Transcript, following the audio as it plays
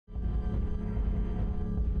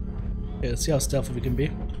Yeah, let's see how stealthy we can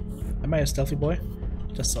be. Am I a stealthy boy?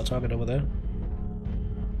 Just saw a target over there.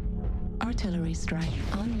 Artillery strike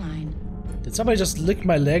online. Did somebody just lick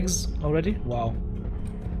my legs already? Wow.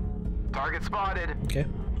 Target spotted. Okay.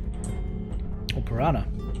 Oh, piranha.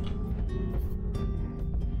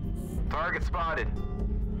 Target spotted.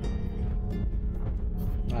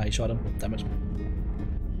 Ah, he shot him. Damn it.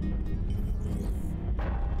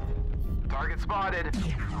 Target spotted.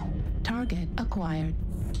 Target acquired.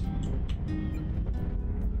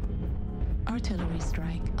 Artillery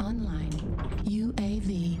strike online.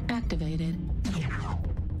 UAV activated.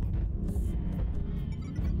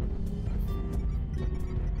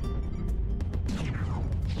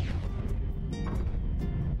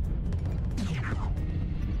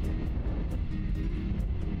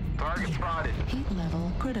 Target spotted. Heat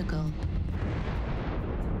level critical.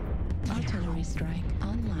 Artillery strike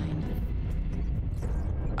online.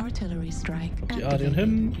 Artillery strike The activated. eye on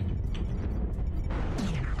him.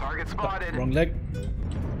 Target spotted. Wrong leg.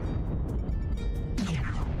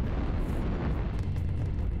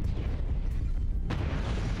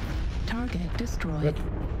 Target destroyed. Rip.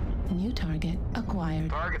 New target acquired.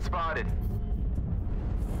 Target spotted.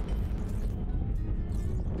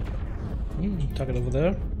 Target over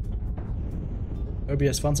there. Herbie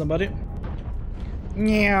has found somebody.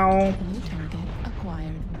 Meow. New target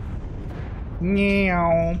acquired.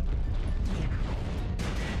 Meow.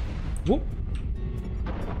 Whoop.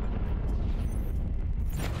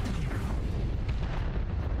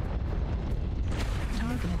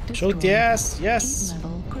 Target destroyed. Shoot, yes, yes. Heat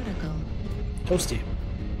level critical. Toasty.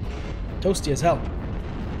 Toasty as hell.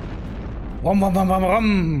 Vrum, vrum, vrum,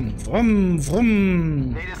 vrum, vrum,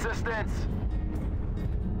 vrum. Need assistance.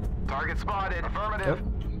 Target spotted. Affirmative.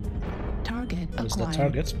 Target Where's acquired. that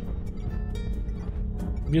target?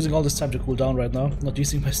 I'm using all this time to cool down right now. Not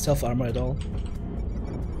using my stealth armor at all.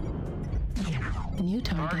 New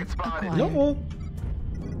target Target spotted. acquired. No.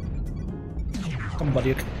 Come on,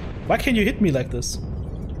 buddy. Why can't you hit me like this?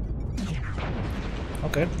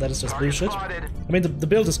 Okay, that is just Target bullshit. spotted. I mean, the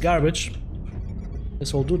build is garbage.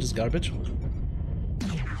 This whole dude is garbage.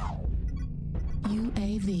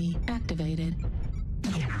 UAV activated.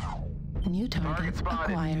 New target Target spotted.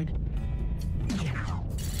 acquired.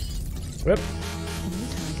 Rip. New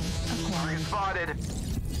target acquired. Spotted.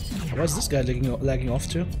 Why is this guy lagging off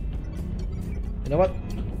too? You know what?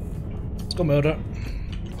 Let's go murder.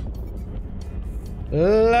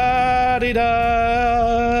 La di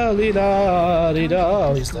da, li da, di da.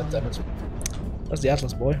 Oh, he's dead, damn it. That's the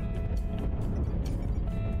Atlas boy.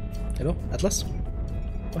 Hello, Atlas?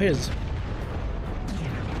 Oh, here he is.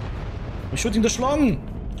 We're shooting the Schlong!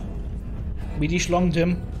 We de-schlonged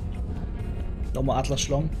him. No more Atlas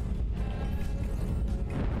Schlong.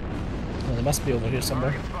 Oh, they must be over here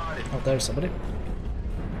somewhere. Oh, there's somebody.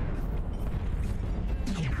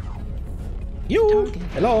 You!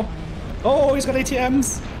 Hello! Oh, he's got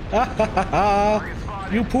ATMs!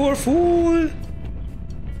 You poor fool!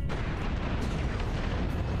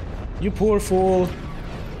 You poor fool!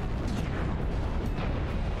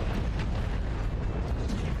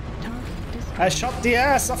 Target destroyed. I shot the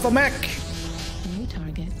ass of the mech! New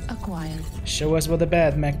target acquired. Show us where the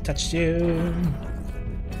bad mech touched you.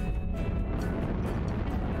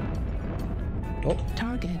 Oh,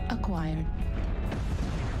 Target acquired.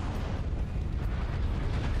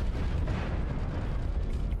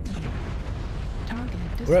 Target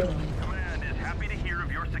Rip. destroyed. Command is happy to hear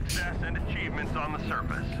of your success and achievements on the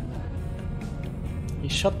surface. he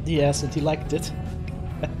shot the ass and he liked it.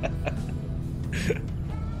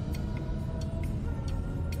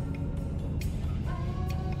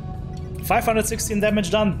 $516 damage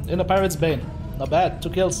done in a Pirate's Bane. Not bad, 2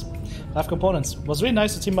 kills. 5 components. Was really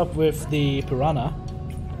nice to team up with the Piranha.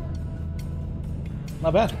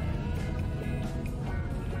 Not bad.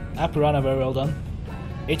 Piranha, very well done.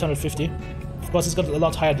 850. Of course, it's got a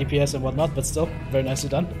lot higher DPS and whatnot, but still, very nicely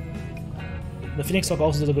done. The Phoenix Hawk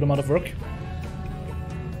also did a good amount of work.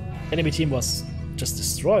 Enemy team was just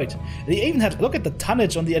destroyed. They even had, look at the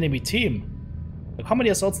tonnage on the enemy team. Like, how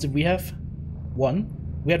many assaults did we have? 1.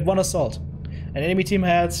 We had 1 assault. And enemy team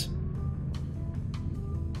had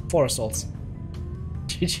 4 assaults.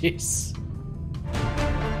 GG's.